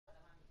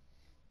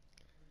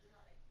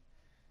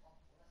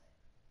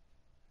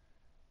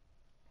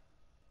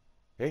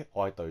咦，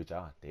我係隊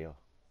長啊！屌，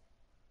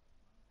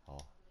好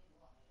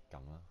撳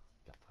啦，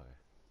入去。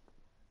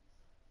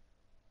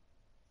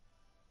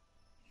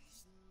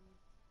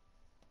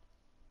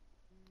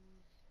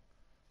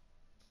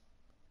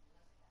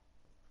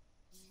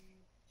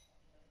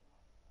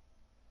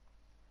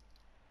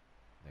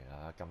嚟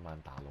啦！今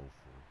晚打老虎。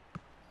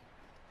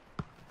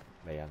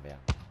未啊未啊，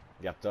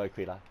入咗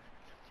去 quit 啦。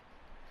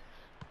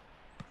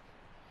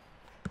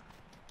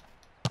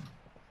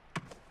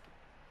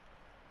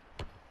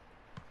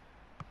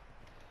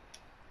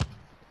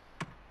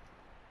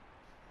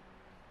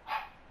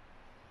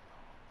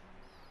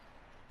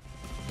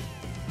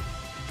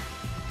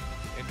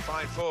In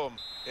fine form,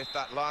 if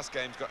that last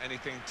game's got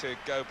anything to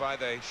go by,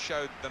 they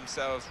showed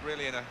themselves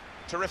really in a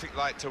terrific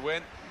light to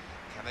win.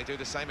 Can they do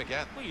the same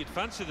again? Well, you'd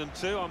fancy them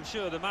to. I'm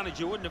sure the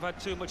manager wouldn't have had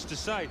too much to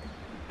say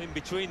in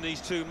between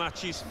these two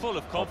matches. Full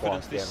of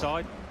confidence, this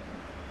side.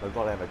 兩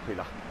哥，你係咪 quit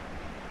啦？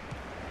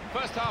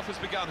 First half has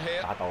begun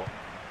here. 打到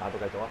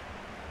繼續啊！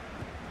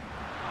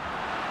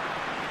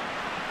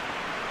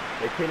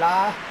你 quit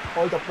啦，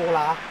開咗波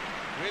啦！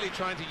 Really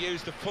trying to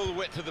use the full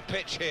width of the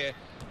pitch here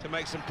to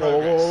make some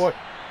progress.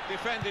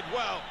 Defended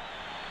well.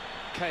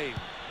 Kane.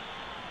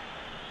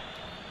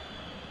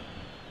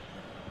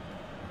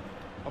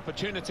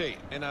 Opportunity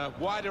in a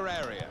wider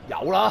area.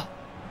 有啦！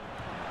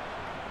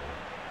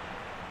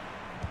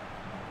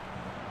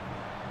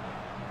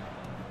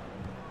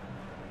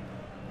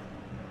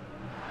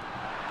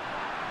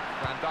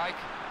 Van Dijk.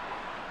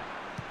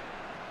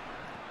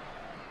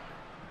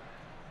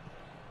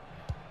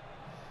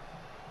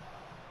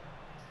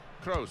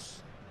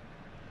 Kroos.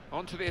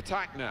 Onto the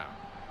attack now.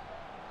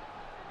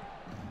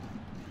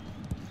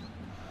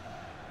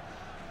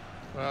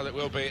 Well, it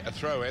will be a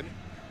throw-in.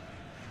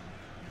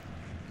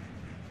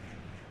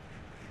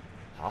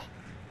 嚇！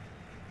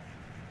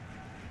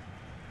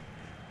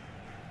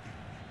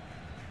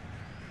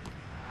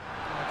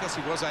 I guess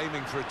he was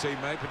aiming for a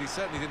teammate, but he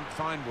certainly didn't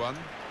find one.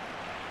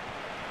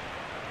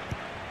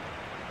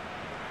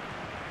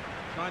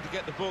 Trying to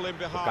get the ball in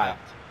behind.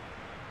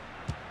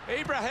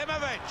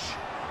 Ibrahimovic.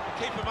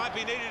 The keeper might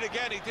be needed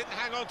again. He didn't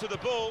hang on to the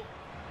ball.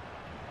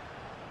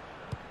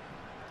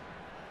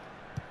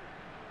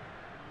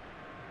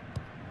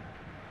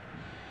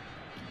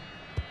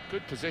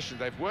 Good position.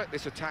 They've worked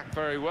this attack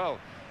very well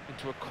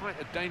into quite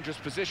a dangerous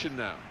position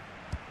now.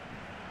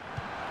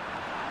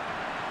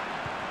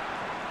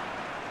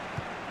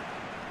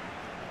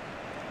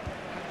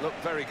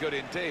 Looked very good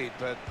indeed,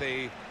 but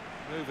the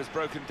move has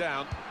broken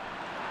down.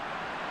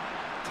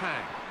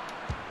 Tang.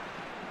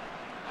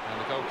 And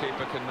the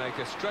goalkeeper can make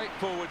a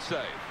straightforward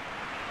save.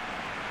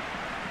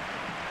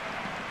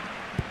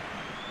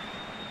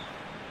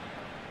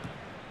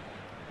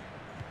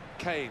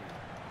 Kane.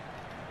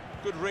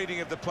 Good reading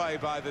of the play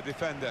by the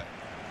defender.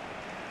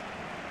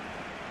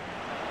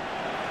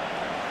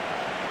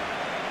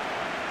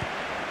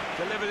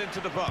 Delivered into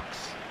the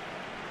box.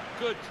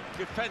 Good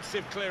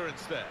defensive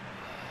clearance there.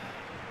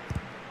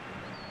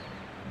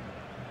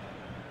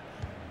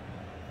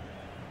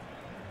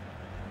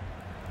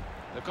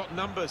 They've got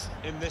numbers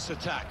in this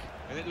attack,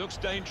 and it looks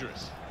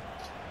dangerous.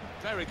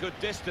 Very good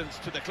distance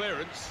to the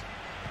clearance.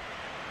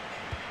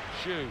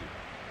 Xu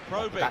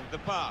probing the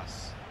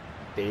pass.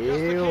 Just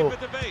the keeper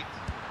to beat.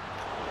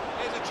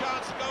 Here's a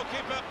chance, the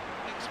goalkeeper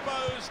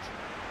exposed.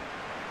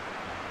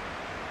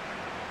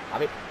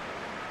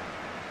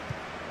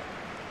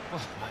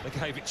 Well, they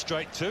gave it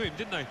straight to him,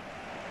 didn't they?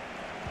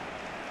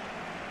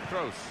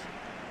 Kroos.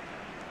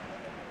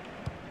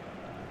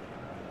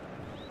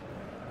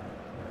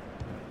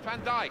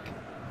 Van Dijk.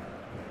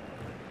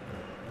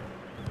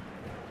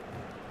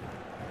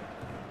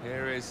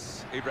 Here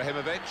is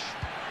Ibrahimovic.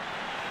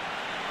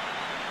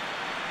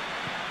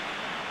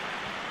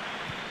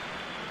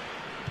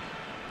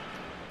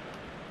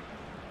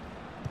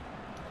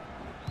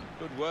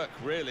 Good work,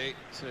 really,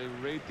 to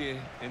read the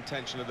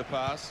intention of the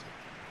pass.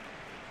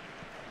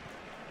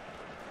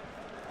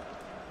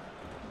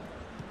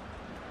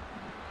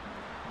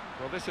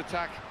 Well, this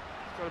attack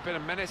has got a bit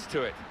of menace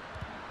to it.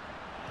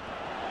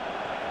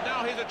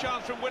 Now here's a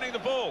chance from winning the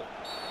ball.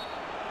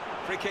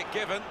 Free kick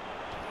given,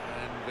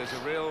 and there's a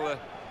real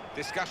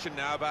discussion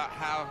now about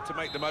how to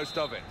make the most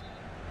of it.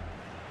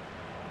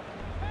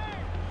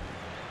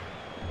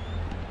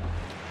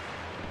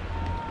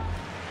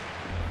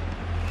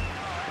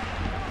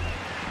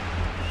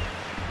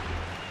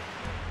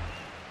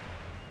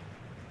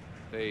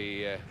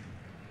 The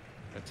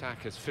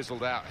attack has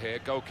fizzled out here.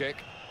 Goal kick.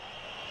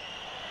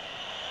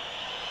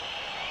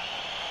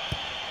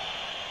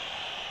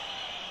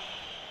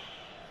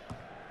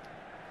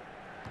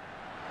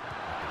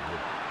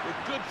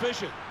 Good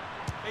vision.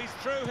 He's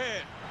through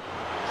here.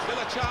 Still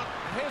a chance.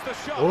 Here's the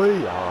shot. Well,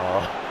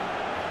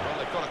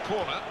 they've got a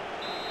corner.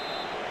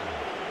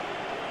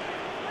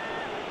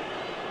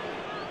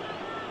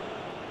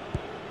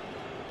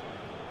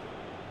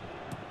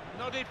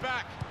 Nodded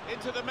back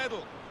into the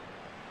middle.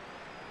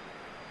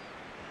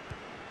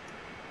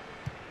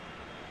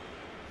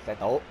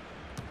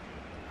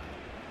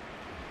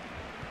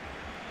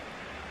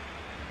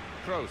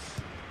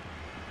 Kroos.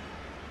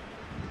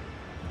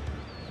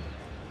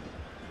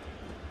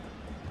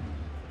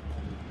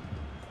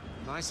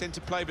 Nice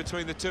interplay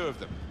between the two of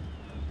them.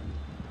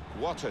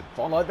 Watton.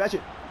 放落去俾一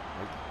傳。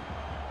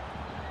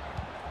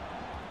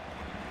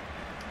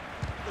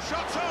The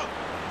shot's on.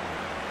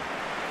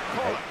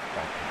 Corner.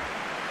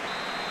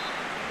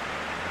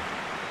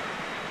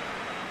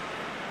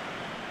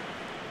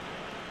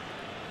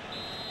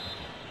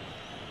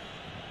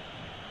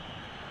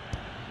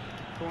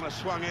 Corner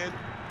swung in.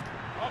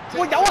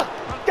 喂有啊，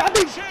搞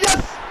掂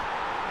 ，yes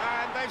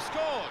And they've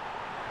scored.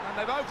 And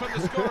they've opened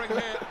the scoring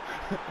here.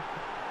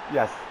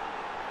 yes。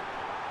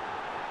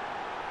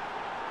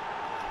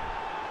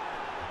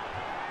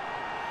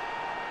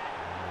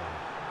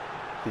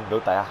掂到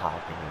第一下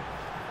竟然。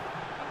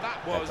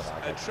 That was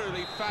a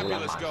truly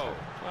fabulous goal.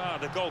 Well,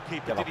 the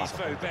goalkeeper did his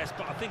very best,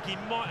 but I think he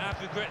might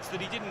have regrets that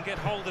he didn't get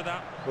hold of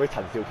that. 好似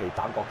陳少琪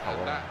斬角球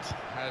And 啊！ that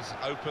has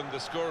opened the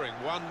scoring.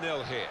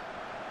 1-0 here.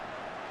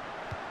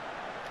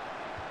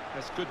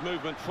 There's good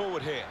movement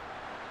forward here.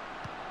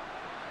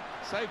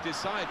 Saved his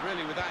side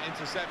really with that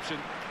interception.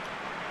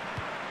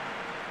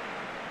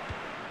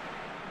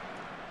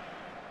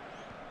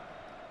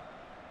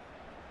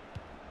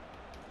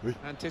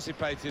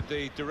 Anticipated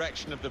the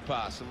direction of the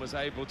pass and was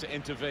able to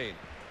intervene.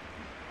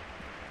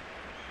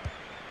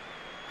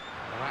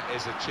 Well, that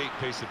is a cheap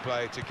piece of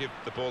play to give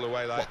the ball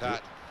away like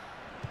that.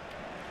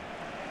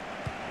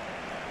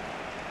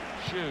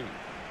 Shoe.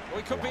 Oh,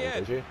 he could be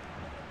in.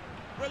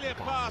 Brilliant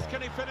pass,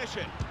 can he finish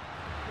it?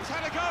 He's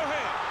had a go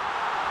here.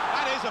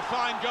 That is a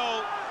fine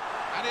goal,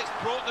 and it's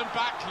brought them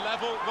back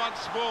level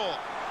once more.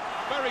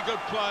 Very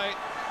good play.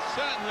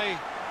 Certainly,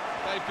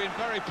 they've been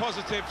very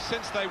positive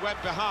since they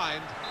went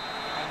behind,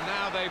 and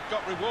now they've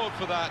got reward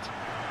for that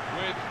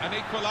with an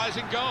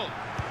equalising goal.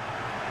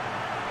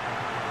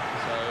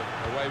 So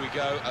away we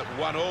go at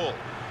 1-1.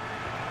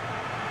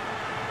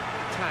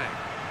 Tang.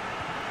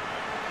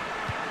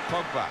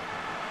 Pogba.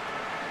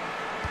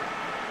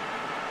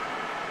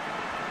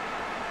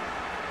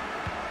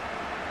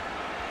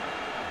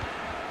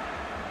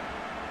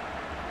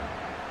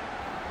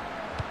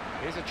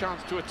 Here's a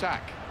chance to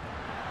attack.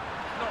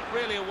 Not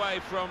really away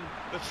from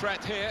the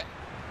threat here.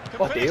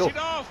 Can finish it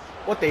off.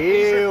 我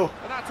屌！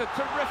 And that's a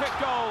terrific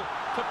goal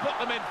to put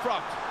them in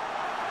front.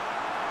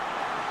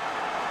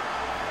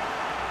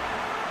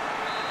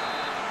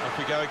 Off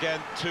we go again,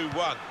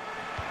 2-1.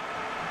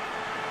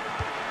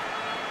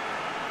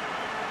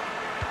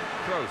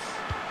 Kroos.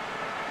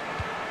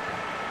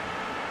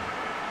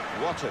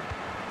 Watton.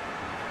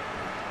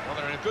 Well,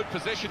 they're in a good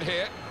position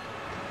here.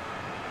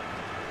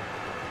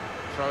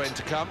 Throw in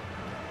to come.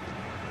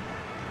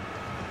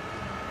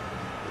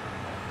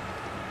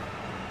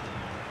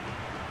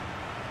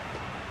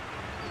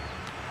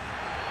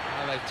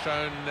 Well, they've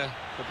thrown the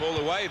ball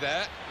away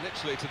there,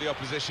 literally to the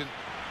opposition.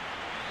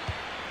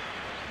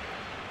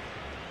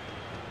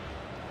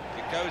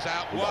 It goes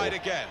out wide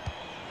again.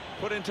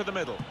 Put into the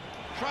middle.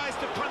 Tries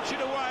to punch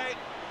it away.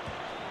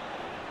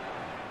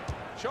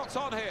 Shots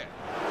on here.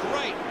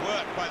 Great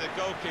work by the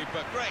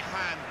goalkeeper, great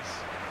hands.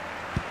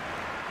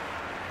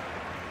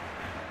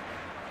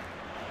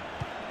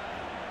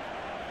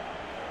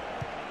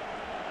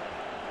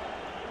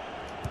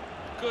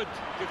 Good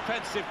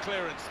defensive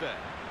clearance there.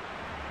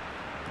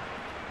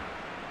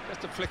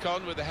 Just a flick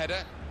on with the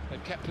header.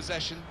 They've kept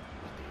possession.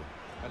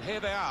 And here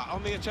they are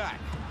on the attack.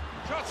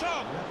 Shots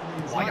on!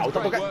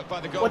 Great work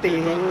by the goalkeeper.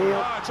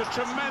 Oh, it's a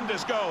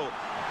tremendous goal.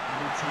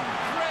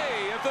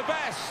 3 of the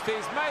best.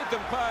 He's made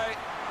them pay.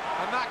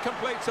 And that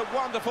completes a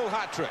wonderful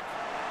hat-trick.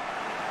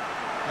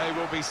 They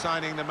will be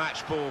signing the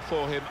match ball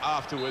for him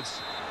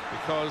afterwards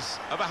because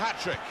of a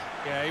hat-trick.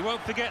 Yeah, he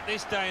won't forget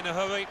this day in a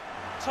hurry.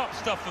 Top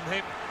stuff from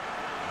him.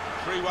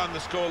 3-1 the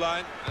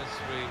scoreline as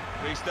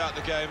we restart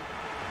the game.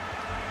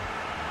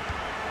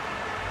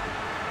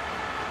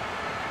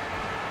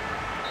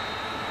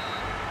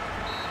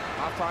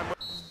 Half-time.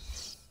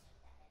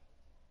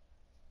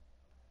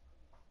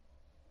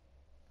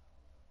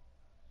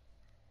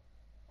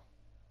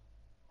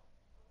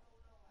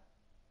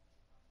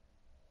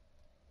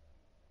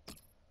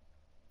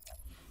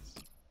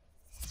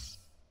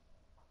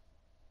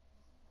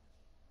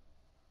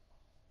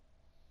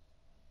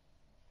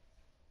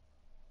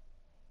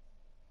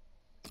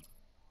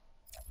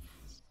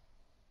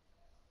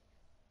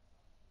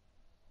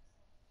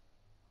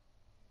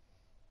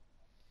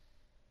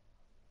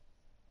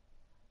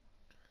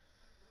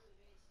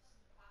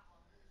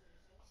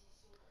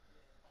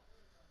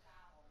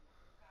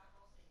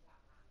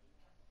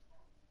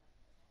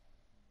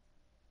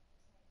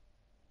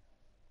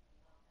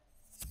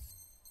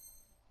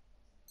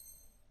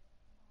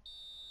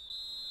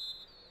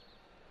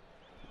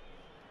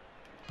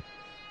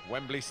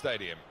 Wembley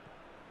Stadium.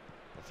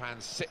 The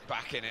fans sit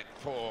back in it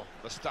for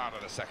the start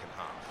of the second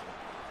half.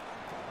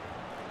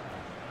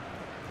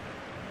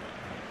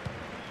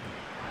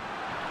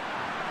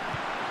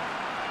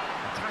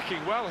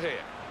 Attacking well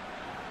here.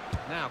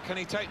 Now, can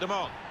he take them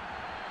on?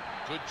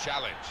 Good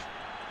challenge.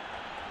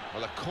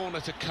 Well, a corner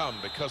to come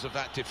because of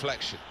that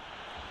deflection.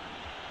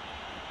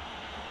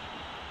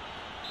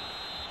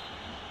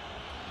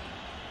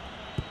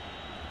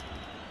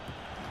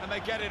 And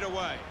they get it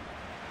away.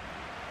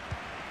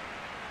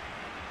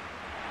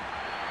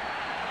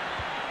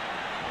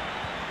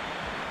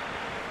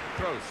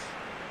 Kroos.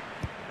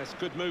 That's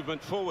good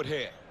movement forward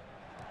here.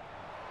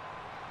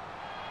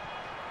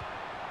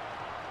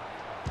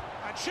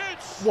 And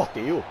shoots! 哇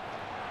屌！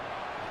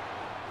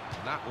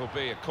 That will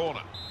be a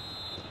corner.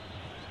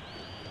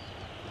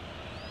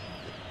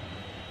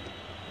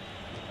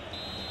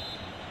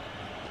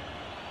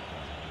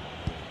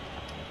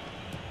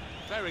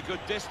 Very good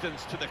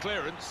distance to the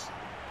clearance.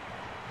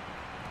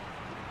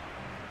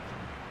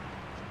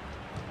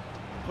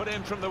 Put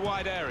in from the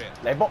wide area.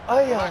 嚟波！哎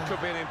Well, 呀 that！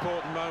 could be an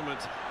important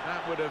moment.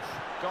 That would have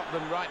got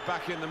them right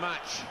back in the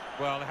match.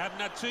 Well, they haven't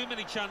had too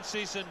many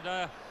chances, and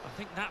I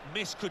think that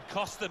miss could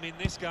cost them in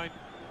this game.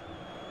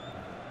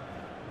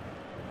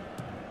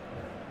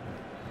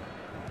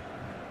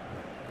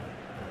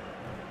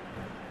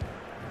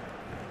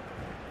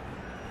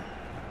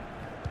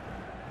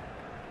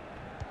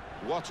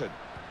 Watton.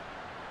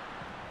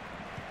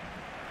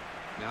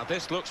 Now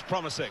this looks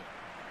promising.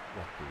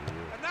 哇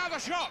屌！ And now the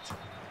shot!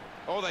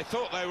 Oh, they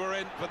thought they were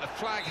in, but the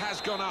flag has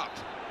gone up.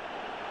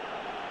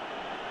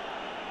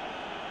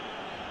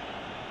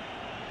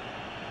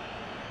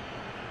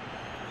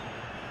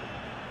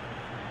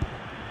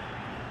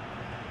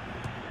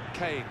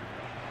 Kane.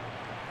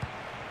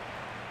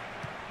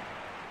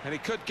 And he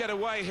could get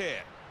away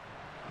here.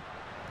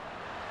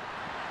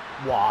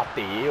 哇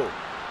屌！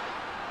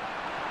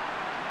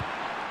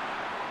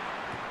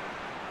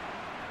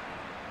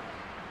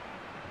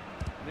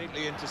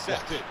 Neatly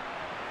intercepted.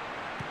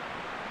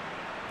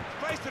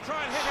 Space to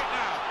try and hit it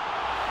now.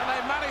 And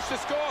they managed to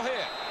score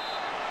here.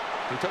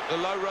 He took the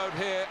low road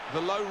here,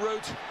 the low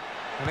route,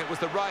 and it was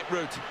the right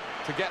route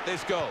to get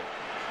this goal.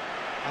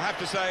 I have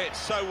to say it's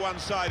so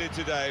one-sided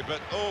today,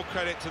 but all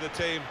credit to the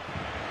team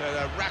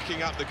that are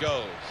racking up the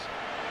goals.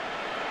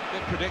 A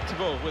bit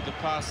predictable with the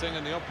passing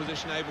and the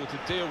opposition able to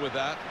deal with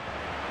that.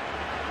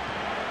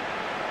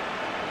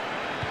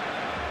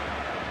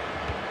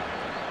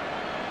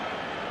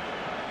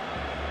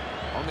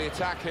 On the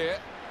attack here.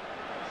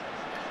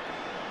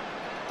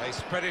 They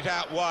spread it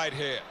out wide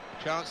here.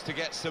 Chance to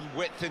get some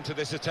width into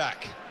this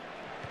attack.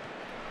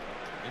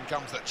 In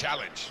comes the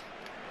challenge.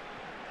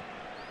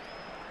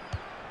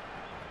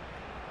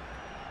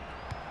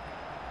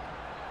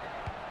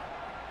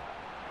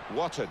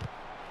 Watton.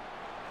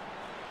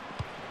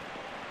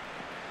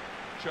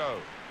 Cho.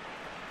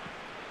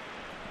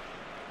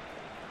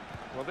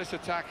 Well, this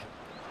attack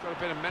has got a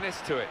bit of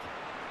menace to it.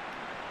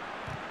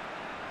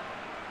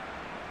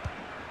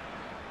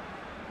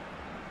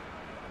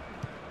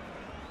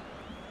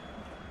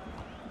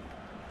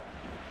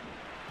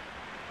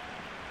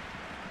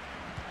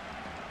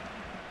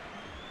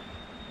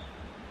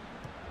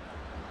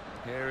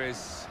 Here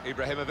is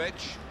Ibrahimovic.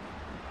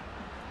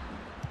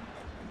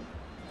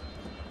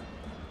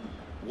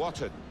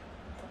 Watton.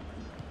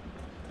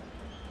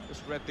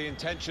 Just read the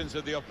intentions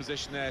of the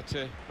opposition there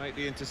to make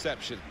the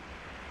interception.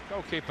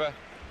 Goalkeeper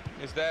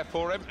is there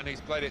for him, and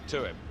he's played it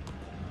to him.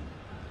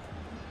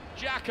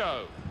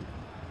 Jacko.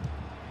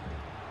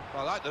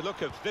 Well, I like the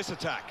look of this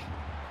attack.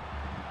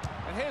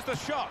 And here's the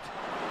shot.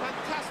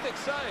 Fantastic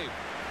save.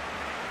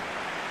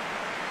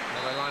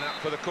 Well, they line up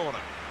for the corner.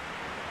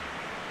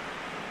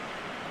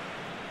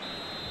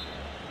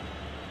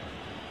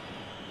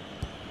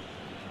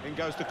 In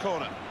goes the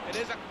corner. It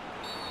is a...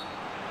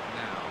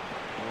 Now,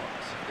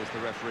 what is the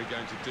referee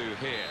going to do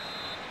here?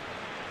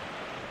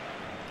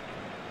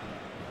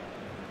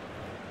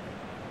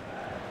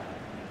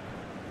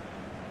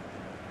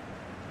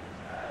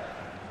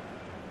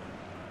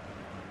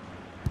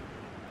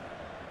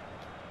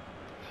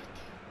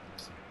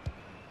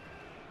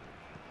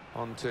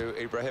 On to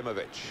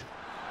Ibrahimovic.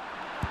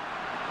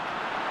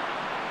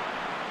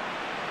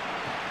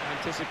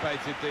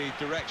 Anticipated the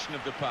direction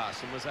of the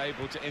pass and was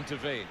able to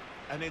intervene.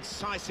 An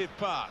incisive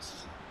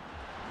pass.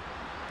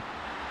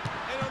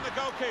 In on the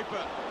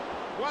goalkeeper.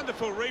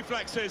 Wonderful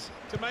reflexes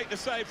to make the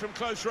save from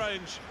close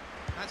range.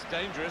 That's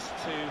dangerous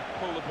to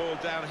pull the ball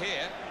down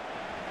here.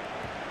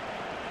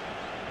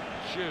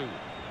 Shu.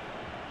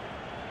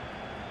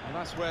 Well,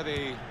 that's where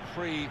the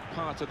free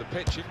part of the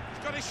pitch is.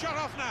 He's got his shot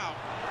off now.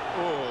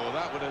 Oh,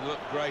 that would have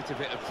looked great if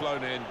it had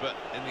flown in, but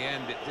in the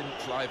end it didn't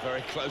fly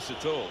very close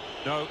at all.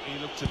 No, he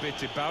looked a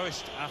bit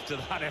embarrassed after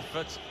that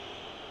effort.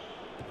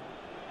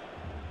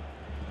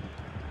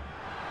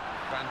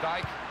 Van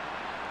Dijk.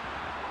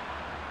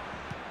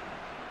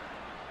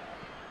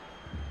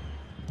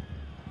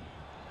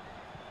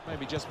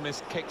 Maybe just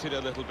kicked it a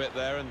little bit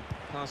there, and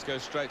pass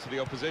goes straight to the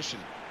opposition.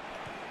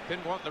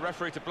 Didn't want the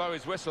referee to blow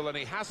his whistle, and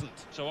he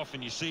hasn't. So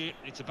often you see it,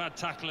 it's a bad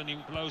tackle and he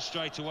blows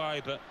straight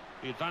away, but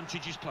the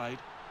advantage is played.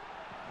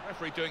 The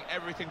referee doing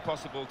everything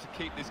possible to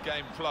keep this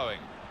game flowing.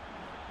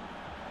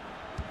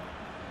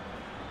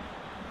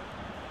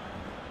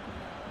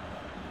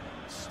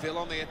 Still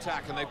on the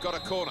attack, and they've got a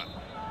corner.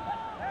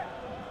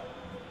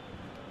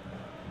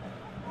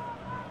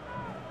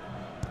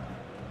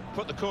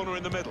 Put the corner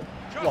in the middle.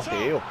 What the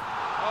hell?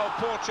 Oh,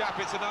 poor chap,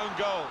 it's an own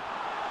goal.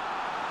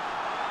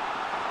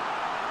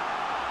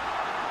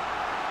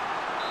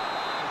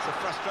 It's a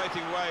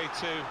frustrating way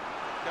to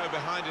go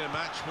behind in a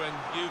match when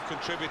you've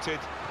contributed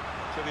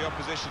to the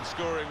opposition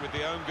scoring with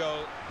the own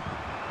goal.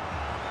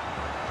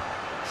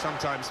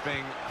 sometimes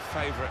being a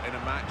favourite in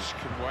a match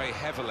can weigh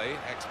heavily,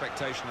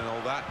 expectation and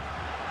all that.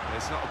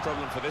 It's not a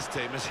problem for this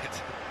team, is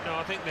it? No,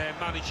 I think their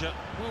manager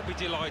will be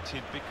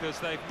delighted because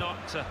they've not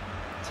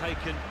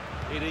taken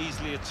it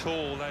easily at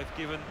all. They've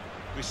given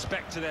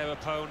respect to their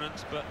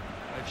opponents, but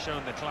they've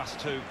shown the class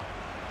too.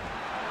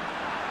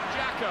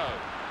 Jacko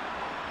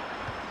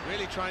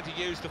really trying to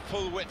use the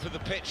full width of the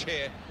pitch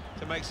here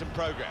to make some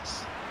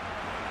progress.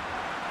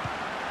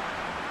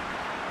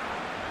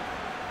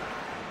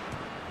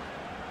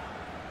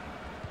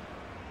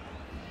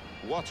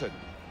 Watton.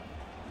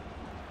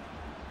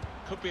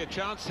 Could be a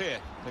chance here.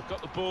 They've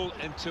got the ball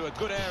into a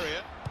good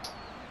area.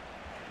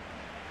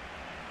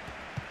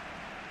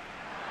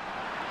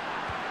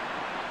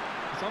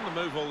 He's on the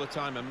move all the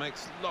time and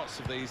makes lots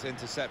of these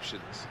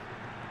interceptions.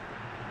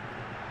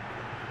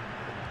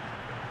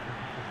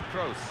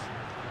 Kroos.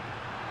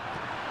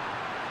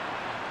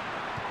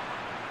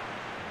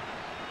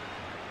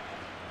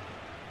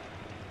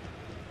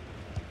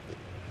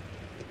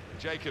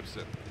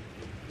 Jacobson.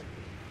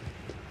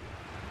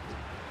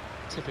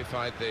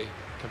 Typified the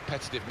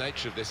competitive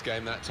nature of this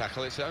game, that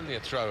tackle. It's only a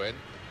throw-in.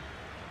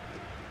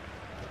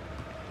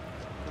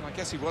 Well, I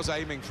guess he was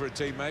aiming for a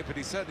teammate, but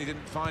he certainly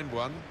didn't find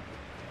one.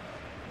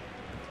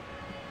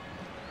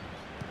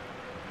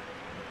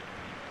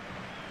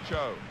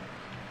 Cho.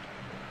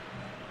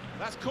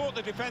 That's caught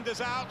the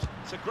defenders out.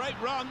 It's a great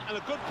run and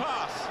a good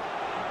pass.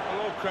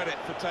 Well, all credit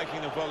for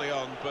taking the volley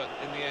on, but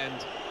in the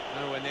end,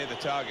 nowhere near the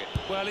target.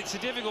 Well, it's a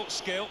difficult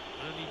skill,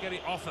 and you get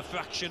it off a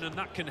fraction, and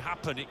that can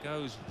happen. It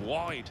goes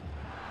wide.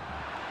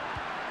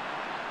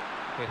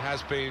 It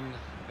has been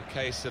a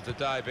case of the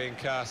die being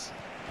cast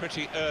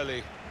pretty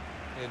early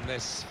in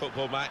this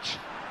football match,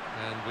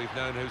 and we've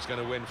known who's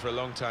going to win for a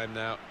long time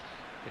now.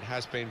 It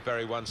has been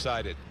very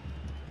one-sided.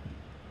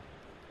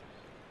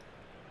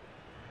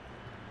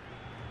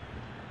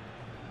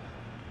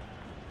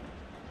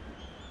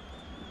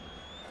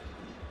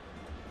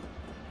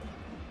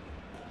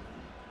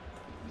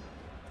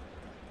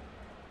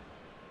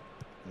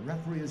 The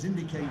referee has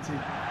indicated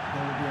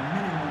there will be a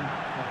minimum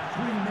of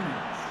 3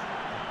 minutes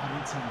at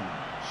a time.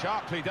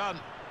 Sharply done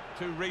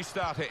to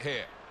restart it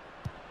here.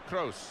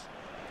 Kroos.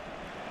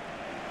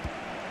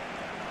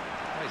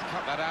 He's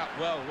cut that out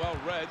well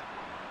read.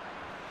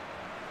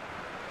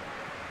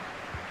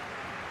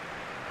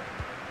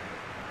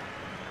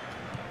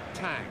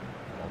 Tang.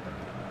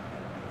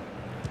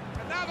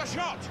 And now the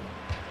shot.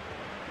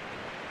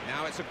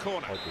 Now it's a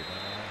corner.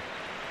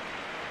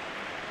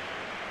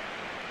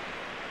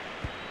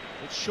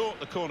 It's short,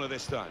 the corner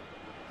this time.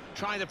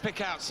 Trying to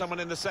pick out someone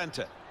in the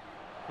centre.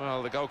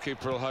 Well, the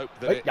goalkeeper will hope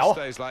that it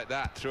stays like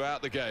that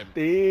throughout the game.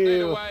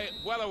 Cleared away,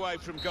 well away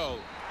from goal.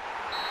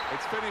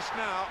 It's finished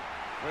now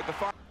with the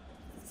final.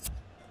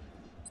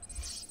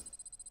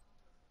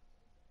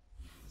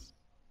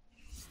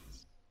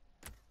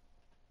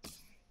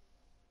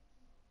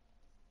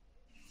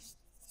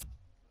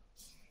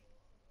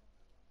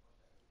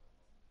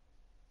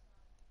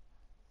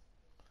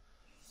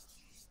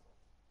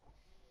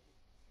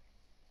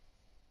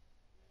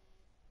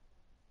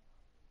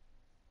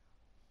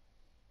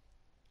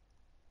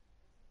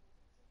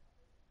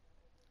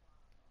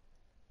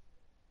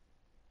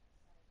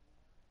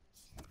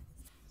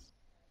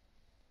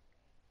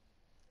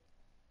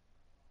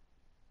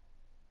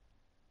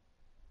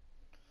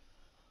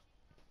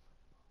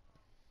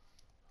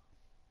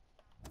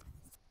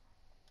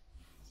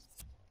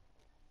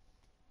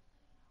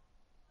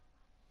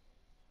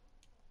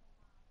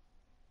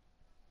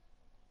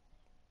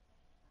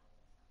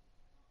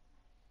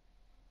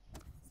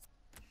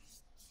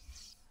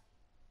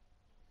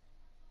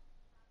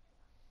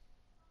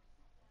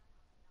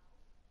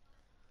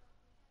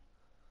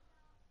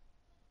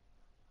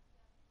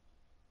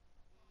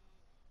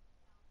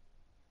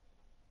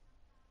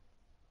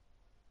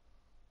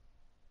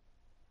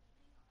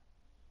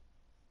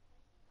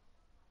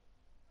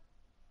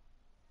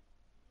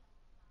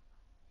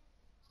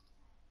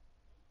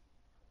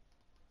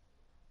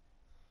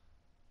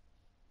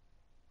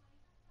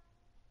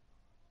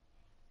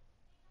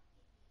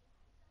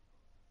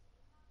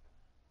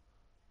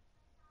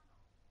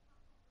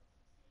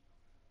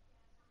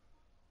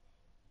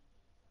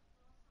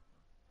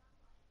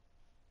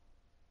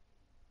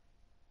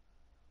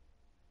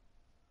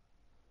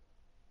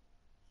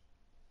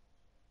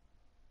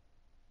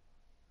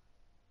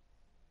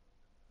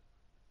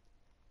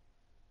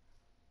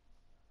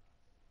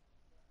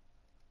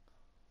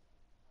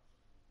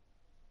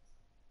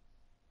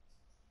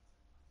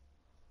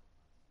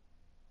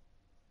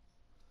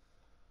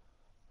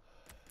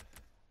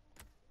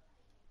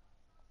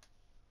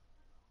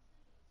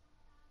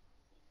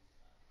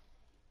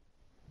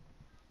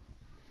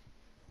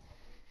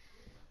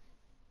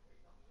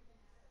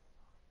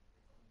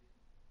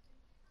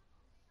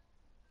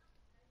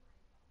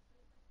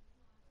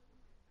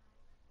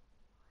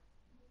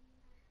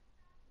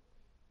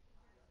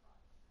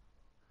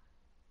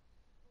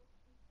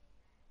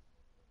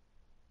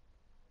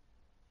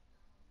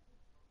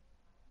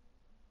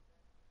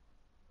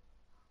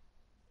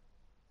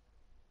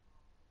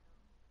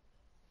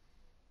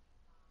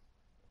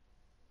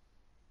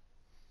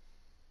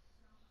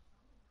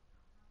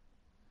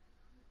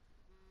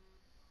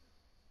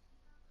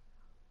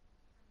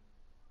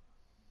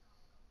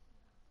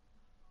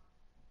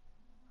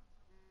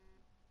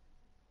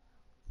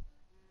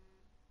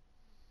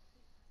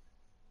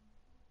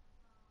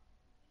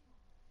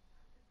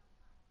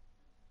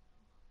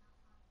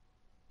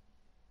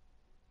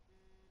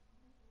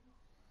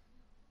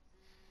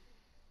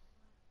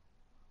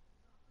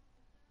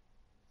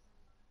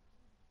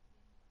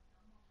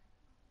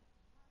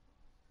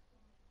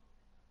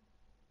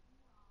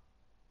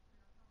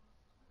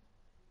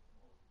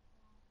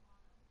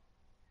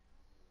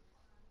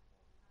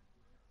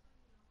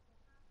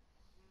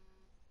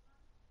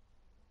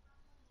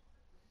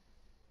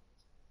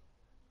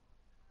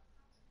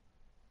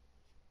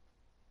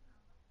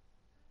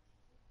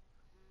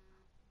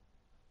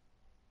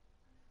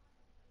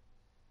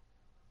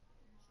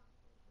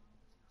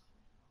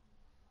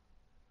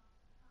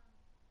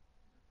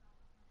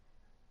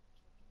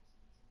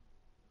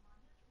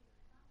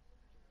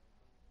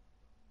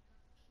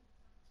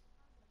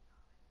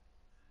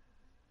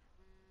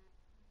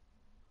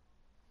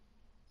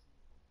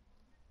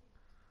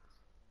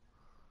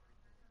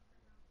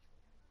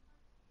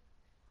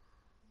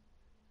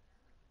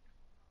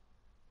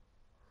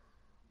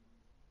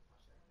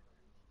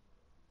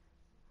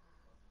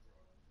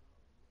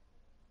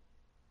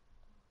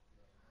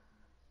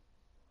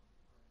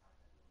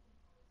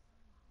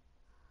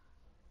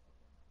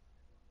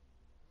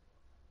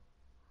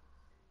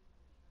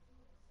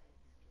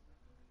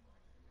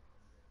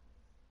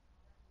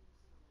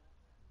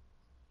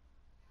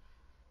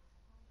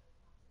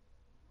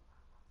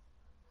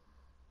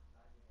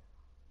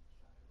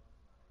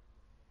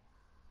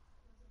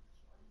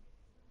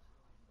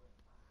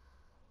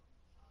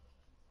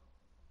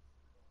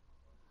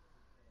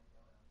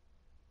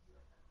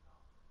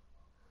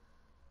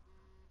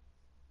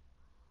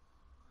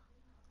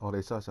 我哋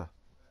收一收，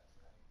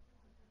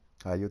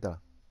係要得啦。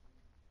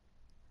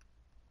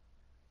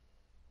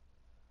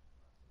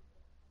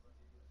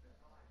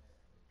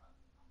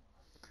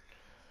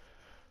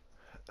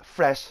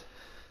Fresh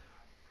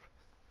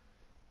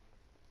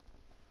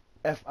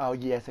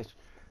FRESH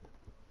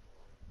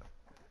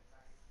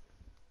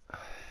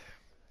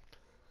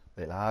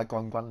嚟啦，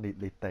轟轟烈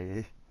烈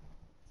地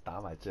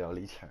打埋最後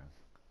呢場。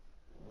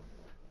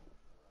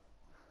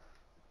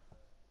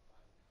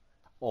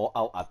All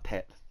out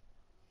attack。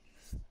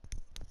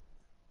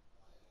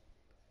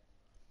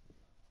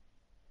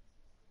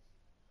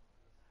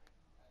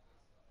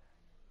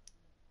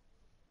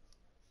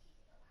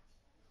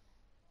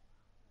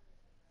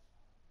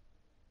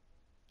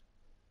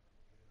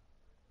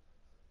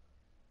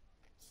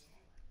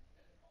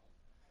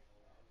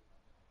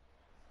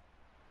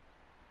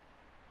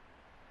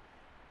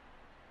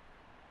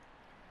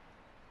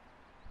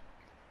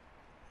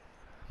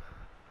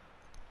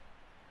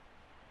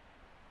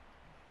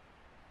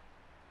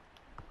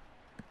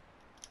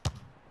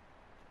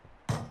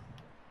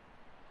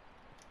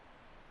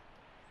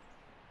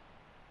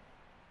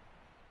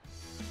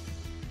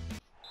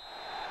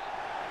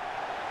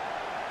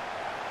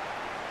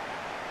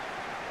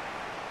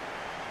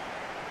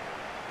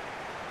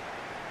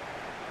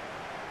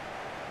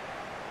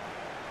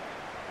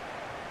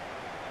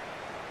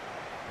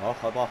好，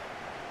開波。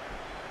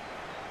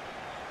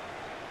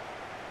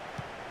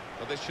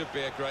Well, this should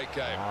be a great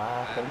game.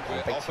 And 瘋狂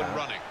we're 逼 off and 搶。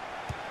 running.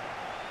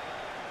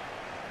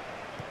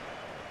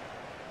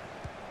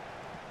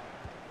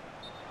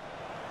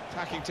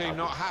 Attacking team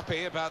not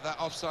happy about that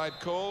offside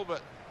call,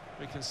 but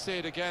we can see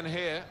it again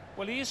here.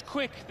 Well, he is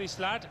quick, this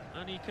lad,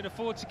 and he can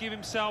afford to give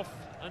himself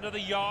another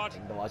yard.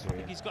 I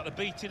think he's got the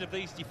beating of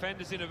these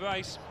defenders in a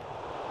race.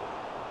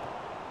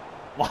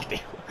 哇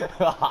屌！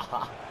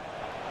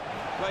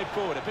 Played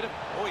forward a bit of...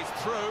 Oh, he's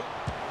through.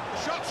 The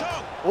shot's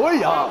on! 哎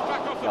呀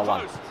Back off the 又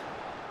暈， post.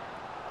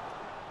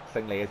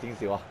 勝利嘅先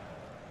兆啊！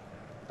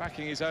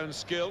 Backing his own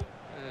skill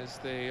as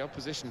the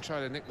opposition try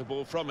to nick the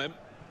ball from him.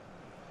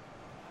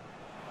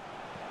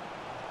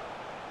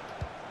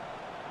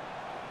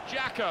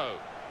 Jacko.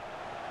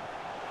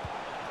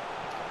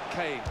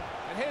 Kane.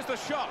 And here's the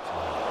shot.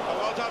 Oh,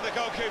 well done, the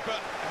goalkeeper.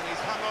 And he's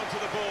hung on to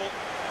the ball.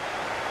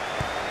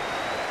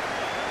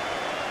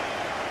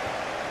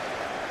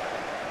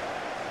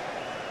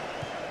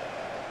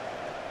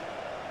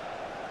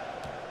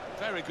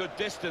 Very good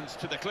distance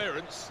to the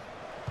clearance.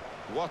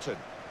 Watton.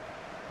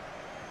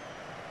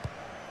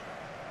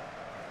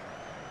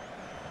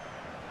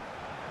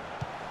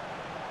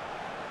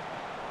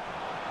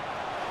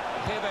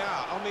 Here they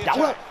are on the 有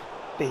啦 attack.！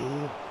屌！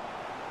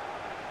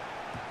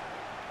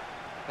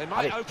 They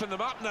might open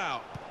them up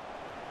now.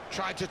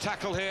 Tried to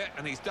tackle here,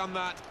 and he's done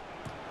that.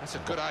 That's a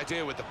good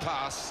idea with the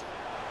pass.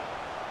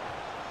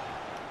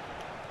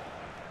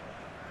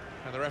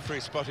 And the referee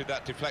spotted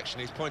that deflection.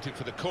 He's pointing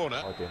for the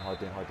corner. 開段，開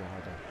段，開段，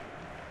開段。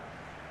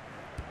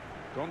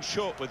 Gone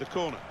short with the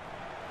corner.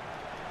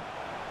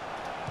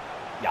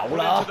 有 Put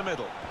啦 into！the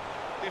middle.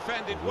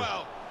 Defended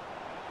well.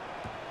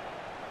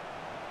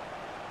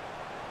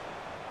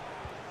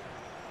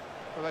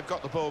 Well, they've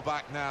got the ball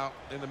back now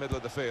in the middle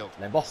of the field.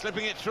 靚波，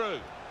 Slipping it through.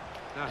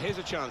 Now here's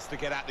a chance to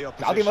get at the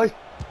搞掂 opposition. 佢，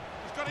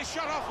 He's got his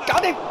shot off now. 搞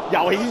掂，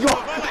又起咗，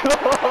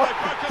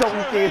中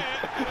堅，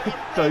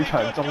 最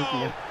長中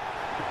堅。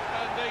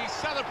 And the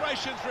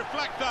celebrations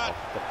reflect that.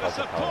 The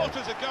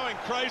supporters are going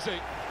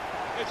crazy.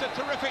 It's a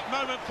terrific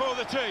moment for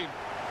the team.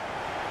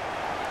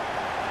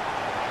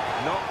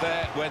 Not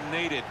there when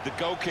needed. The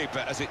goalkeeper,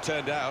 as it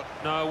turned out.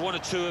 No, one or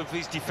two of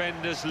his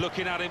defenders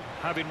looking at him,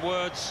 having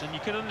words, and you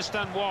can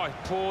understand why.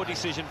 Poor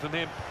decision from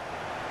him.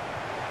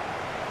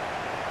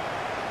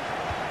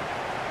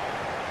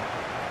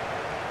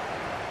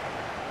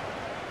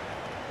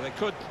 They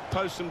could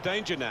pose some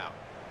danger now.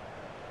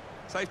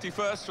 Safety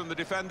first from the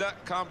defender.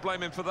 Can't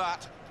blame him for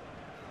that.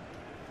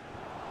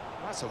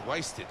 That's a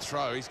wasted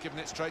throw. He's given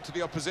it straight to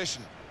the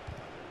opposition.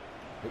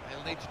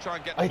 They'll need to try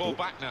and get the ball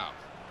back now.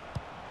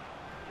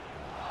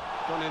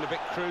 Gone in a bit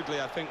crudely,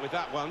 I think, with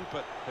that one,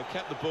 but they've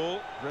kept the ball.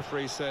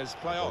 Referee says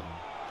play on.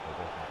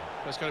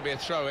 There's going to be a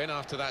throw-in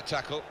after that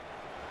tackle.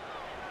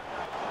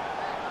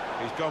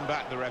 He's gone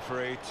back, the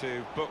referee,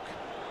 to book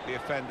the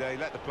offender. He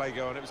let the play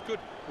go on. It was good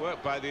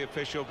work by the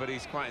official, but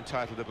he's quite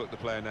entitled to book the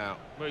player now.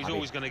 Well, he's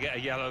always going to get a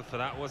yellow for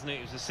that, wasn't it?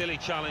 It was a silly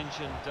challenge,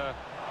 and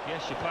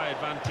yes, you play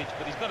advantage,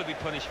 but he's got to be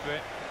punished for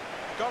it.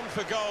 Gone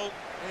for goal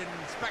in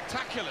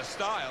spectacular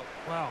style.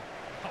 Well,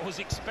 I was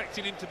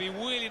expecting him to be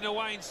wheeling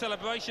away in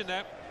celebration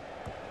there.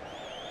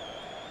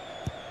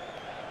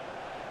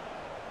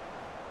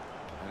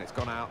 And it's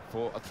gone out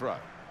for a throw.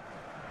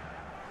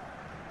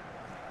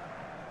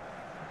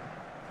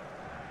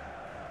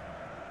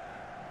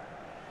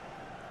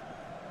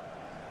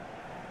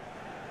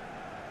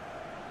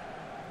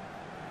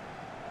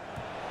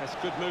 That's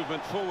good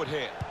movement forward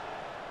here.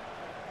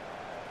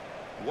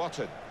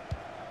 Watton.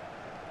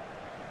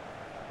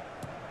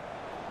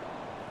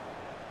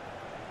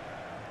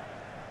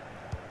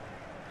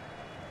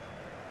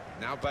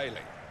 Now Bailey.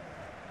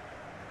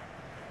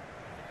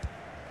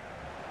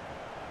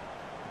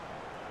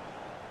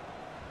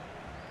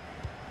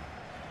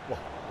 哇！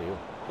屌！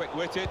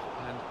 Quick-witted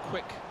and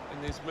quick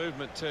in his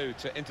movement too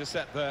to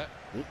intercept there.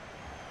 咦！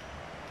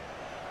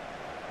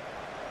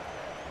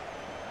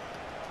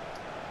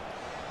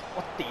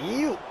我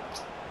屌！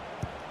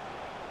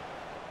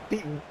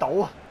跌唔到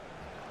啊！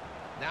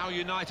 Now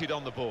United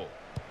on the ball.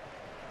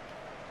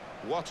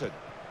 Watton.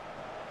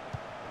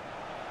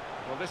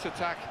 Well, this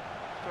attack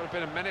has got a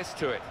bit of menace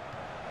to it.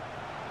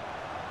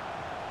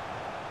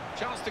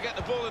 Chance to get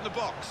the ball in the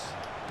box.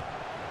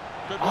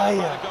 Good work by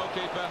the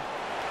goalkeeper.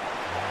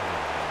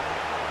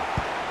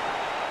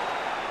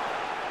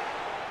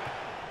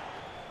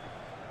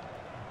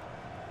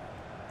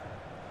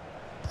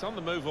 It's on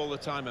the move all the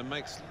time and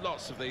makes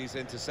lots of these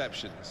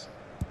interceptions.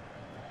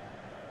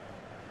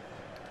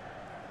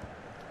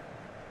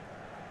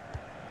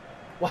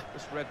 What?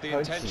 Just read the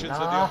intentions of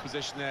the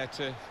opposition there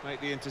to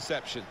make the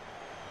interception.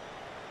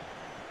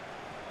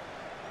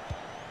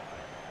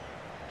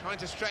 Trying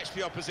to stretch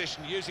the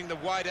opposition using the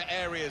wider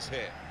areas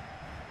here.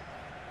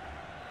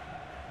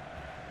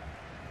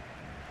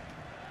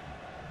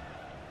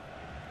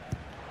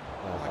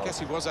 I guess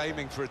he was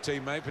aiming for a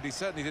teammate, but he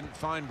certainly didn't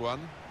find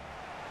one.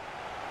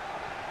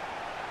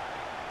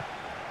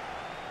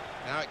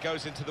 Now it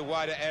goes into the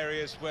wider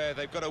areas where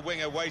they've got a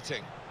winger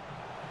waiting.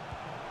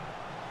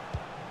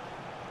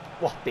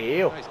 哇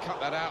屌！ He's cut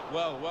that out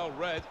well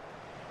read.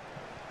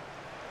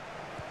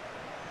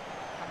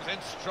 Comes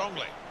in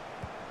strongly.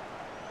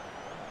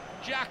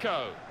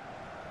 Jacko.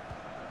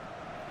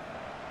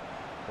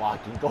 哇！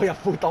健哥一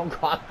夫當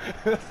關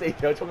，4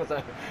腳衝咗上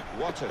去。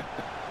Watton.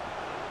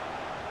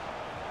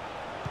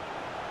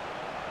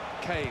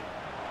 Kane.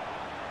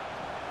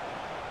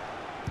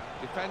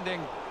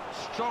 Defending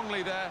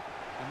strongly there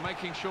and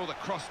making sure the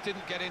cross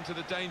didn't get into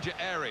the danger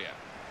area.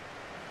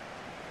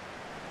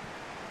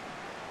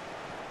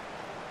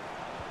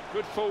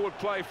 Good forward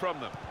play from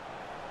them.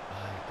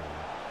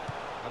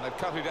 And they've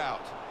cut it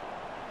out.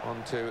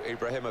 On to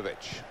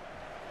Ibrahimovic.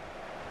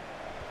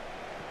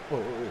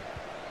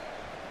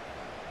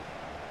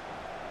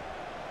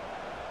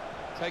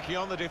 Taking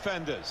on the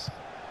defenders.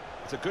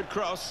 It's a good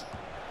cross.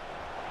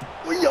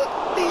 The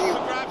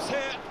grabs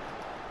here.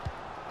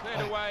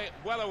 Cleared away,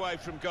 well away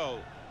from goal.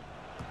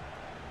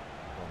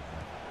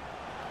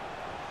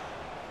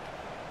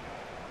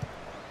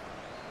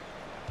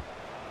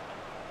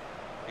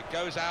 It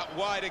goes out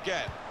wide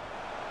again.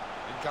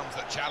 In comes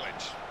the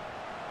challenge.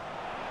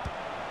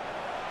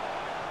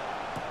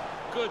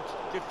 Good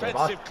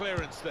defensive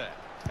clearance there.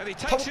 And he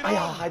takes it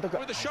on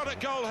with a shot at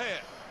goal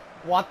here.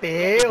 哇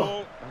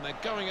屌！ And they're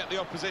going at the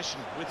opposition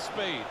with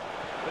speed.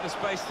 Bit of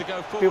space to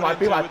go forward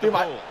into with the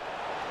ball.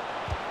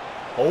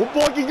 好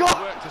波健哥！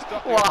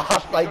哇！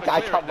世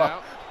界級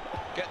啊！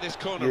 Get this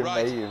corner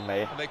right. 完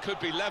美！ And they could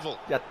be level.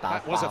 一打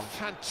That was a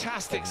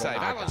fantastic save,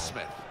 Alan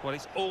Smith. Well,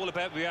 it's all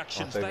about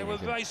reactions. They were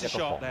razor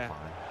sharp there.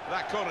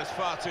 That corner's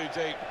far too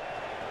deep.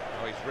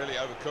 Oh, he's really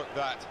overcooked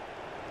that.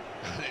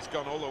 And it's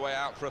gone all the way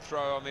out for a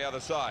throw on the other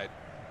side.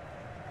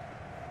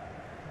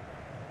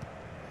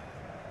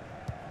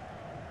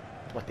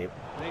 我屌！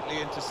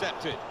 Neatly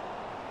intercepted.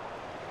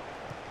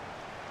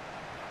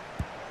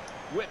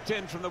 Whipped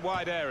in from the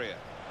wide area.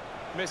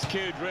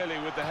 Miscued, really,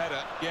 with the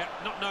header. Yeah,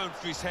 not known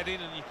for his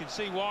heading, and you can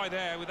see why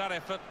there with that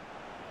effort.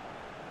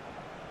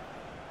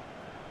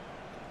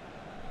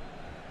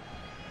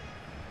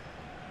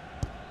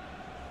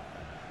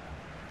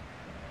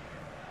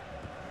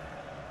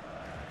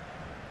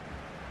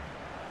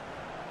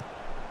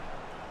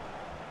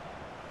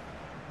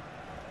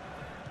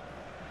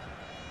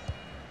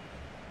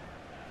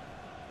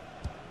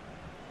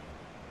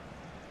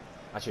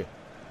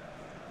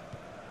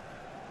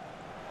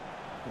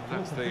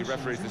 That's the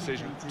referee's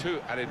decision.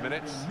 2 added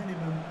minutes. A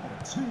minimum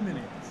of 2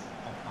 minutes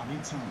of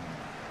added time.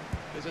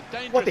 There's a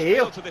dangerous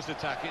feel to this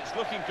attack. It's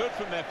looking good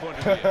from their point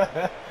of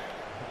view.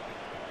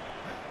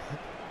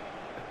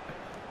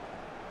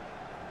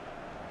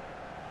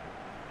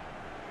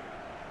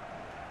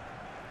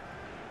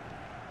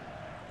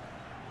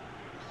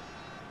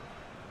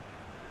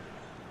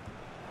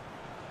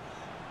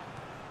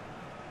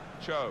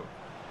 Cho.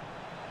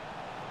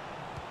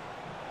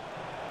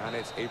 And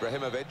it's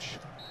Ibrahimovic.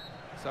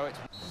 So it's...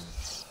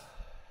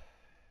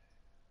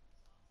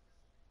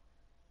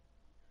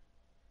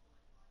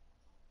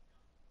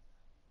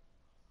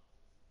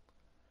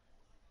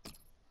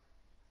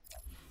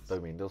對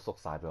面都縮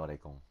晒俾我哋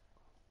攻。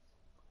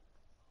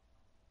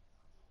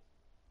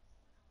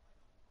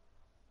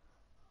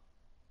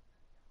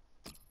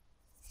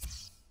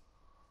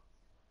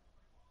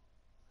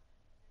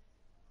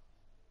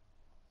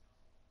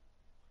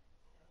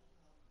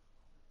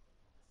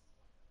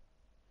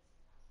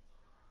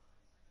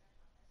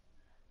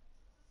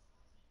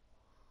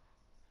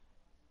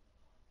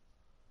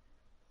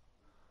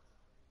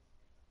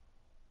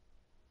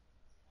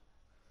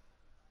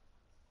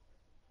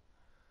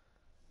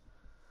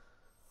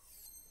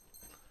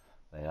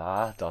嚟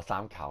啦，仲有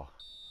3球。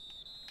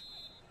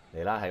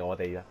嚟啦，係我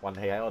哋嘅運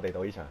氣喺我哋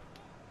度呢場。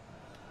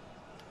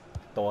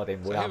到我哋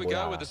每下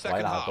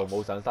韋拿杜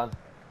冇上身。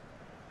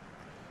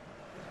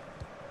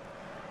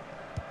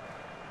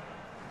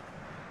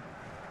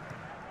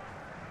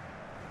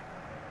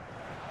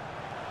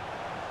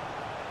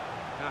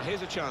Now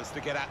here's a chance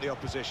to get at the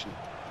opposition.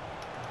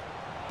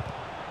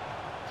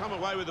 Come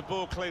away with the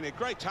ball cleanly.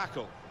 Great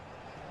tackle.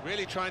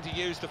 Really trying to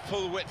use the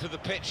full width of the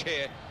pitch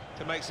here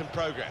to make some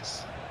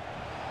progress.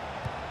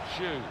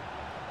 Shoo.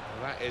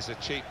 Well, that is a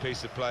cheap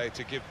piece of play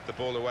to give the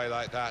ball away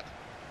like that.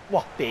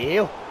 哇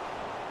屌！好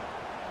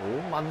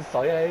掹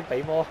水啊！啲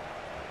比波。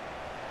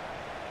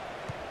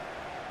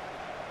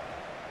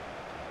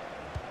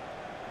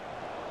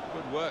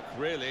Good work,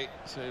 really,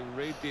 to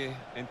read the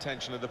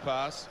intention of the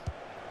pass.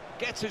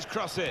 Gets his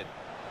cross in.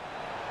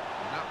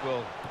 And that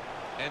will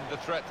end the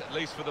threat, at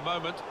least for the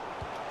moment.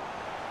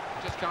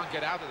 Just can't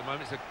get out at the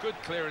moment. It's a good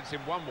clearance in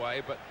one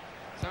way, but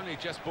it's only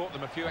just bought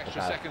them a few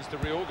extra seconds to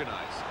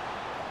reorganise.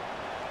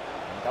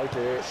 唔夠住。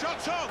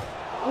Shots on!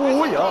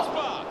 哎呀！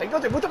頂多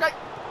條冇捉雞。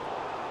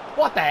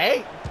哇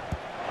頂！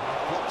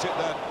 Blocked it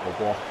then. 冇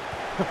過。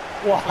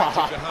哇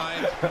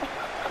！Behind.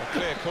 A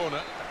clear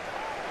corner.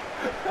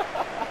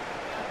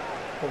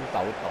 空手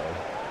道，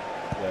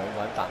兩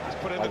個人擲埋。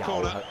 Put in the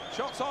corner.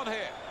 Shots on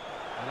here.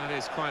 And that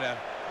is quite a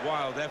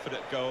wild effort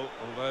at goal,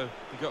 although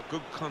he got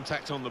good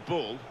contact on the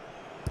ball.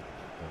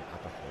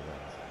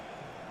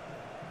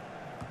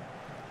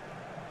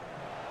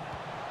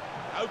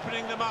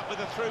 Opening them up with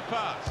a through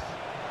pass.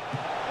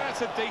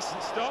 That's a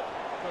decent stop,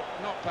 but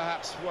not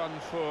perhaps one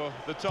for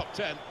the top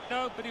 10.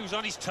 No, but he was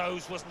on his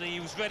toes, wasn't he? He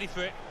was ready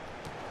for it.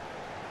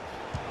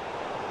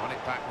 Won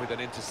it back with an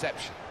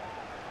interception.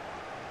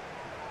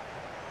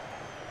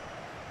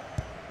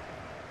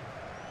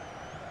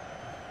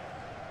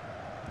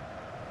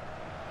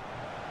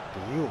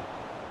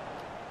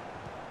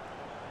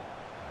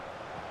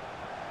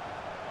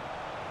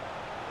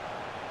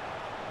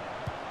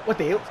 What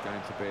deal? It's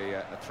going to be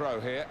a throw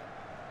here.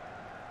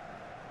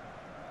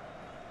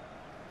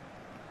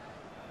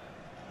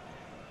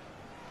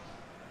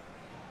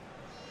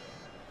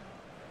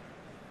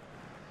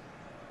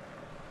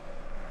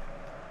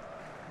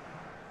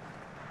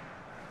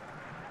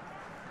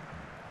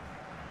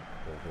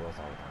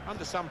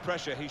 Under some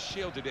pressure, he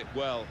shielded it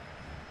well.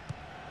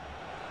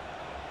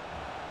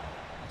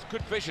 It's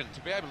good vision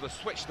to be able to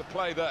switch the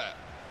play there.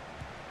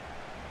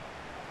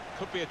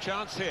 Could be a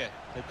chance here.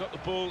 They've got the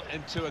ball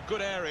into a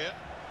good area.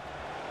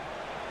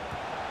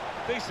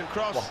 Decent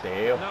cross.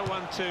 No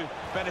one to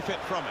benefit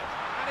from it.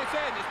 And it's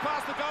in. It's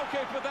past the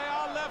goalkeeper. They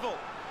are level.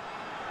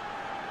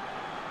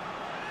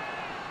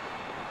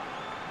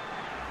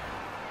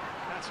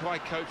 That's why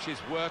coaches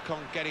work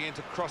on getting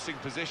into crossing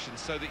positions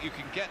so that you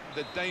can get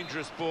the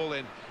dangerous ball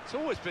in. It's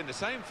always been the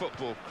same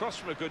football. Cross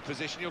from a good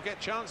position, you'll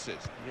get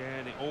chances. Yeah,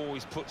 and it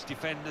always puts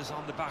defenders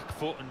on the back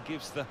foot and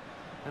gives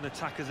an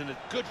attackers in a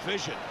good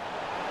vision.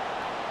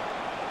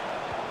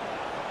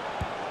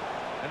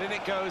 And in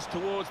it goes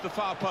towards the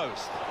far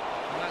post.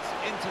 And that's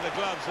into the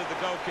gloves of the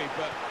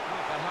goalkeeper.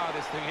 Not the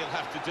hardest thing he'll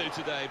have to do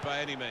today by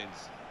any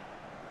means.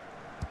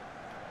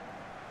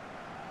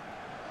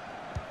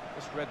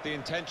 Just read the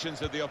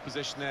intentions of the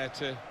opposition there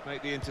to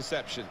make the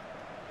interception.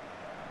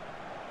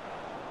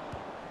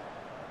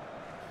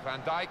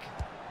 Van Dijk.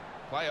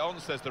 Play on,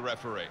 says the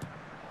referee.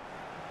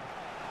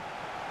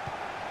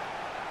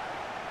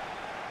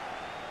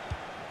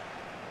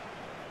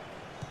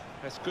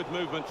 That's good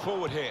movement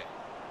forward here.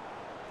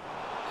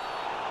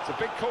 It's a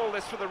big call,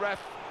 this, for the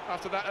ref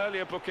after that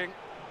earlier booking.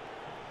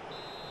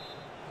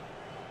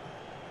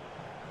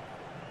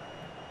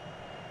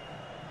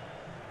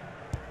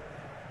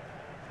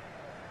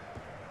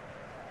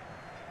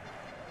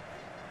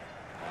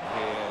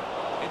 Here,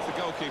 it's the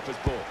goalkeeper's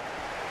ball.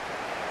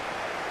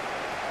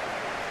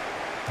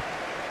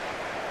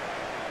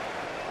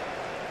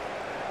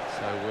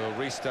 So we'll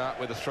restart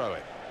with a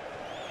throw-in.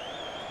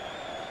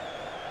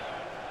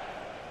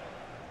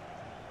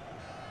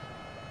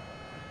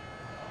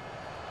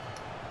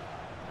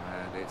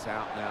 It's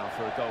out now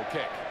for a goal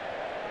kick.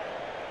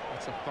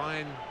 That's a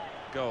fine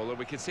goal, and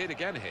we can see it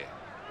again here.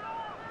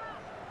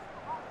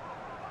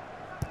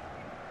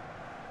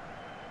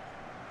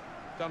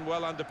 Done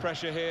well under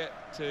pressure here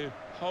to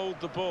hold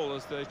the ball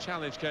as the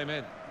challenge came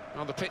in.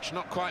 On the pitch,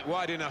 not quite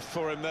wide enough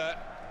for him there.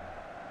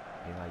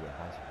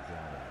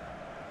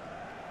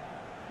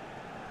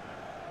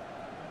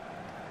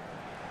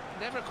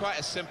 Never quite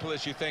as simple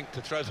as you think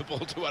to throw the ball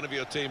to one of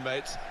your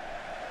teammates.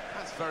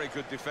 That's very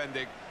good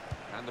defending.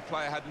 And the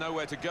player had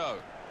nowhere to go.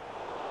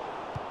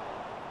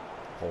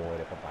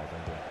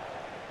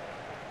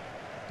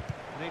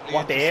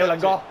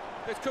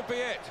 This could be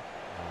it.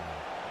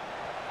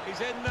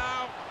 He's in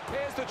now.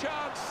 Here's the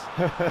chance.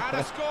 And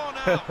a score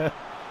now.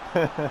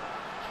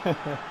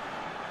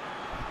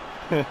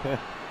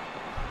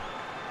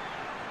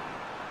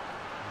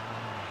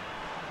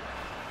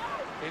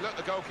 He looked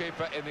the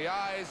goalkeeper in the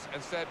eyes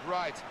and said,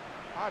 right,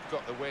 I've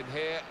got the win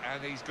here,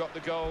 and he's got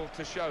the goal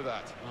to show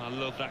that. I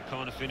love that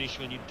kind of finish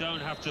when you don't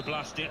have to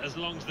blast it as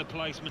long as the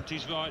placement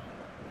is right.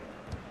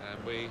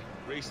 And we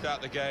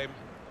restart the game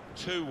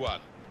 2-1.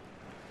 And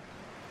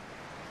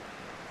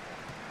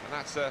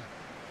that's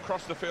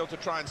across the field to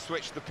try and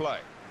switch the play.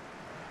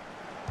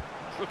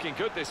 It's looking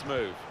good, this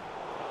move.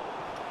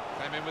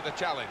 Came in with a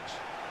challenge.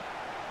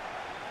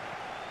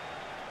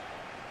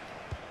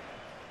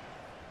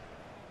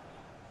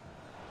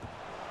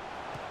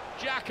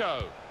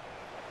 Jacko.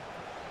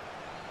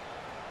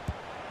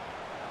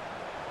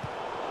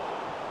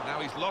 Now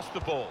he's lost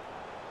the ball.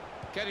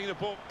 Getting the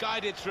ball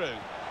guided through.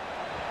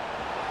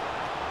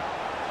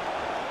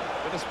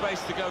 With a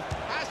space to go.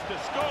 Has to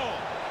score.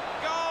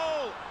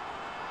 Goal!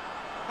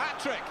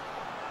 Hat-trick.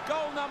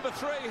 Goal number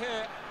 3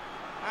 here.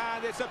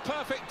 And it's a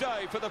perfect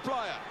day for the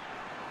player.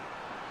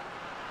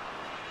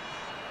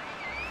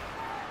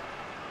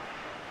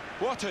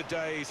 What a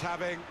day he's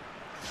having.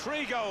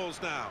 3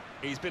 goals now.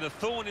 He's been a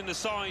thorn in the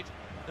side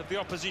of the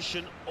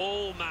opposition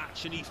all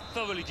match, and he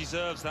thoroughly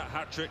deserves that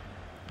hat-trick.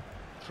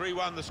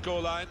 3-1 the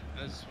scoreline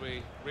as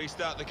we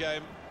restart the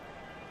game.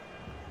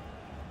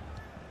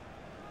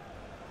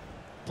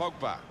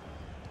 Pogba.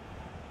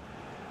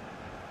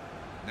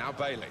 Now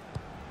Bailey.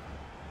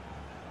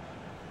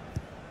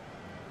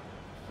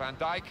 Van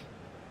Dijk.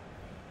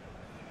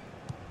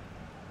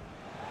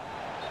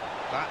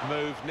 That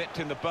move nipped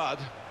in the bud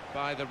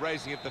by the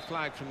raising of the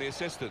flag from the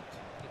assistant.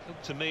 It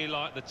looked to me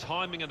like the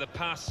timing of the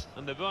pass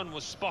and the run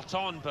was spot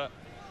on, but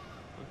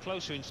on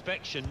closer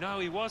inspection, no,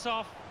 he was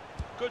off.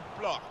 Good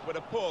block with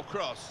a poor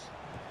cross.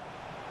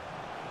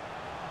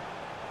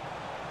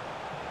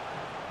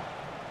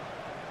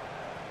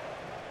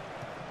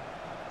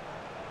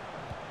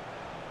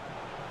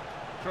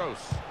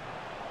 Kroos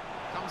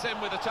comes in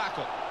with a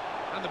tackle,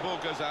 and the ball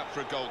goes out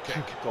for a goal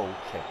kick. Goal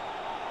kick.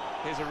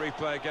 Here's a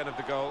replay again of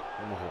the goal.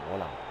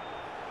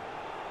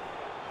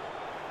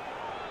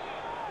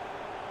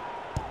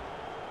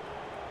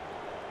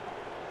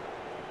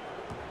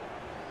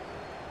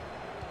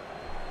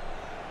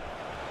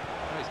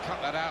 He's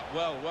cut that out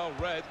well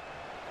read.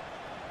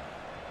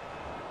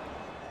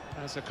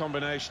 That's a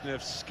combination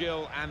of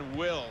skill and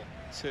will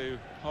to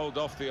hold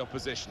off the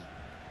opposition.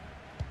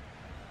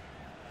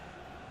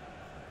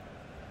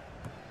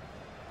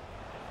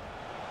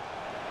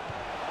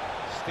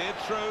 Steered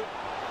through.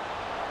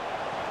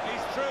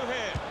 He's through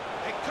here.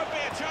 It could be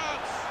a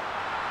chance.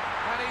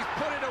 And he's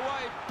put it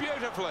away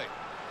beautifully.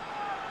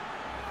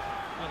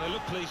 Well, they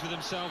look pleased with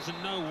themselves, and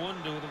no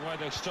wonder with the way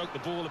they stroked the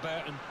ball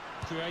about and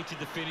created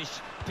the finish,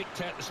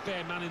 picked out the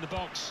spare man in the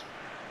box.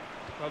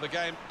 Well, the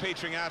game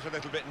petering out a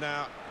little bit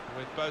now,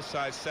 with both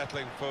sides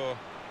settling for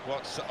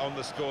what's on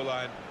the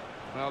scoreline.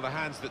 Well, the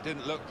hands that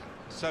didn't look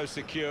so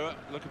secure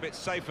look a bit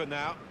safer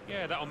now.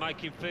 Yeah, that'll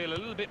make him feel a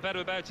little bit better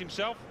about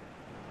himself.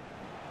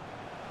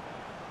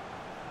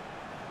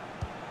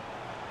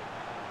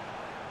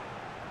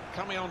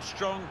 Coming on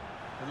strong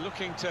and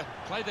looking to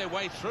play their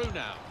way through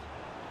now.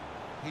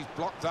 He's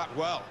blocked that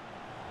well.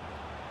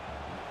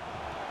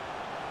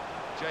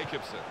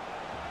 Jacobson.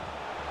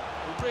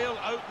 A real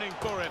opening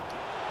for him.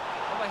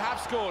 Well, they have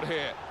scored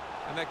here,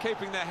 and they're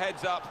keeping their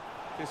heads up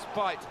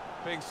despite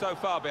being so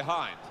far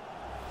behind.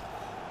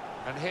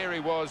 And here he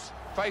was,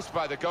 faced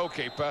by the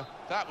goalkeeper.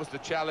 That was the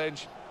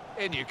challenge.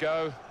 In you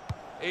go.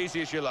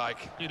 Easy as you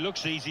like. It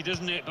looks easy,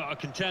 doesn't it? But I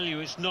can tell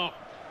you it's not.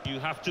 You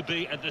have to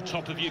be at the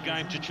top of your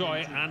game to try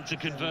it and to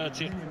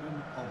convert it.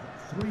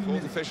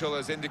 Fourth official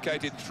has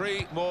indicated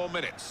 3 more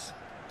minutes.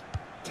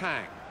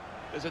 Tang.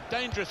 There's a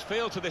dangerous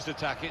feel to this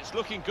attack. It's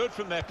looking good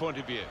from their point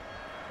of view.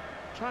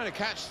 Trying to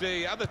catch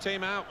the other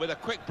team out with a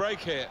quick break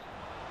here.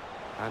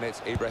 And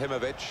it's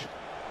Ibrahimovic.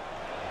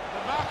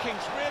 The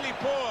marking's really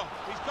poor.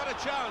 He's got a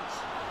chance.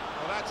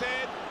 Well, that's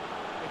in.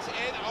 It's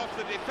in off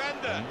the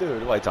defender.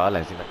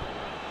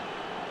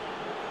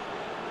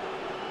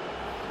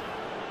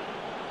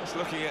 Just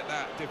looking at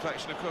that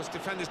deflection, of course,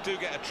 defenders do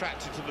get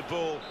attracted to the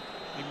ball.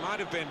 He might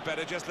have been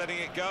better just letting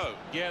it go.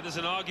 Yeah, there's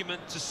an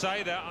argument to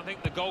say that. I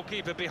think the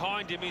goalkeeper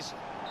behind him is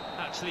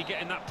actually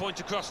getting that point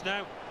across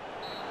now.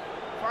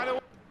 Final